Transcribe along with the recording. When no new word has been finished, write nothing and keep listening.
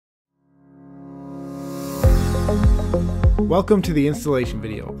Welcome to the installation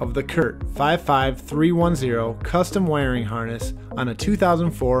video of the CURT 55310 custom wiring harness on a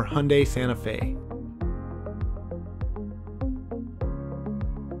 2004 Hyundai Santa Fe.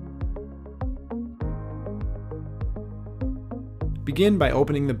 Begin by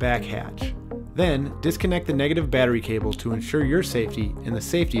opening the back hatch. Then, disconnect the negative battery cable to ensure your safety and the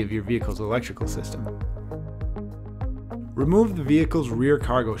safety of your vehicle's electrical system. Remove the vehicle's rear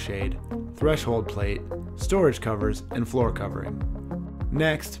cargo shade, threshold plate, storage covers, and floor covering.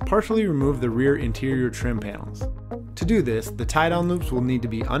 Next, partially remove the rear interior trim panels. To do this, the tie-down loops will need to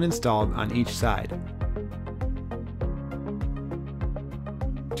be uninstalled on each side.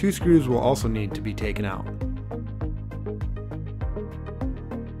 2 screws will also need to be taken out.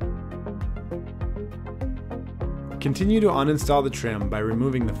 Continue to uninstall the trim by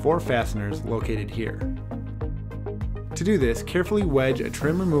removing the 4 fasteners located here. To do this, carefully wedge a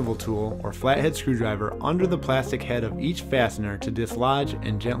trim removal tool or flathead screwdriver under the plastic head of each fastener to dislodge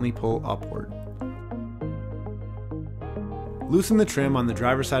and gently pull upward. Loosen the trim on the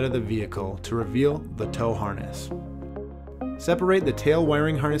driver's side of the vehicle to reveal the tow harness. Separate the tail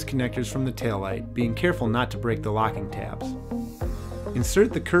wiring harness connectors from the taillight, being careful not to break the locking tabs.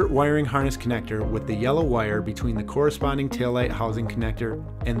 Insert the CURT wiring harness connector with the yellow wire between the corresponding taillight housing connector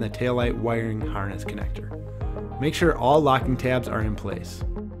and the taillight wiring harness connector. Make sure all locking tabs are in place.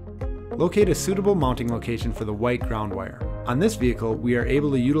 Locate a suitable mounting location for the white ground wire. On this vehicle, we are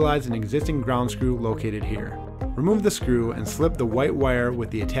able to utilize an existing ground screw located here. Remove the screw and slip the white wire with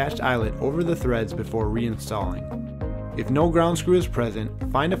the attached eyelet over the threads before reinstalling. If no ground screw is present,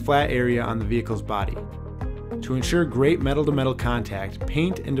 find a flat area on the vehicle's body. To ensure great metal-to-metal contact,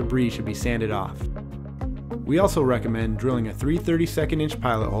 paint and debris should be sanded off. We also recommend drilling a 3/32 inch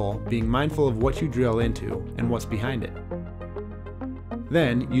pilot hole, being mindful of what you drill into and what's behind it.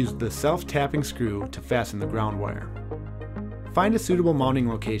 Then use the self-tapping screw to fasten the ground wire. Find a suitable mounting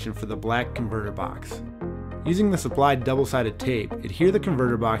location for the black converter box. Using the supplied double-sided tape, adhere the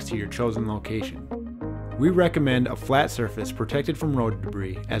converter box to your chosen location. We recommend a flat surface protected from road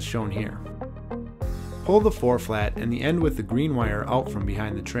debris, as shown here. Pull the 4-flat and the end with the green wire out from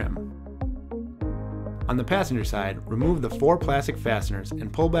behind the trim. On the passenger side, remove the 4 plastic fasteners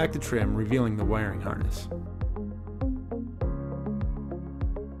and pull back the trim, revealing the wiring harness.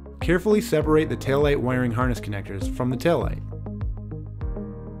 Carefully separate the taillight wiring harness connectors from the taillight.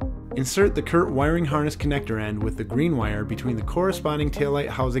 Insert the CURT wiring harness connector end with the green wire between the corresponding taillight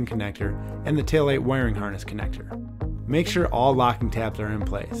housing connector and the taillight wiring harness connector. Make sure all locking tabs are in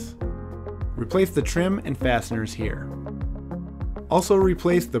place. Replace the trim and fasteners here. Also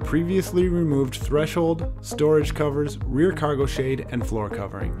replace the previously removed threshold, storage covers, rear cargo shade, and floor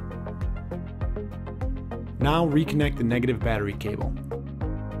covering. Now reconnect the negative battery cable.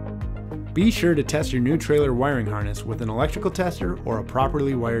 Be sure to test your new trailer wiring harness with an electrical tester or a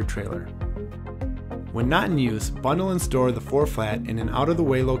properly wired trailer. When not in use, bundle and store the 4-flat in an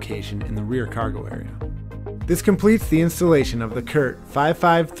out-of-the-way location in the rear cargo area. This completes the installation of the CURT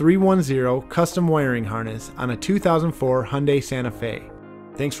 55310 custom wiring harness on a 2004 Hyundai Santa Fe.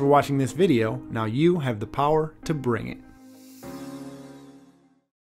 Thanks for watching this video. Now you have the power to bring it.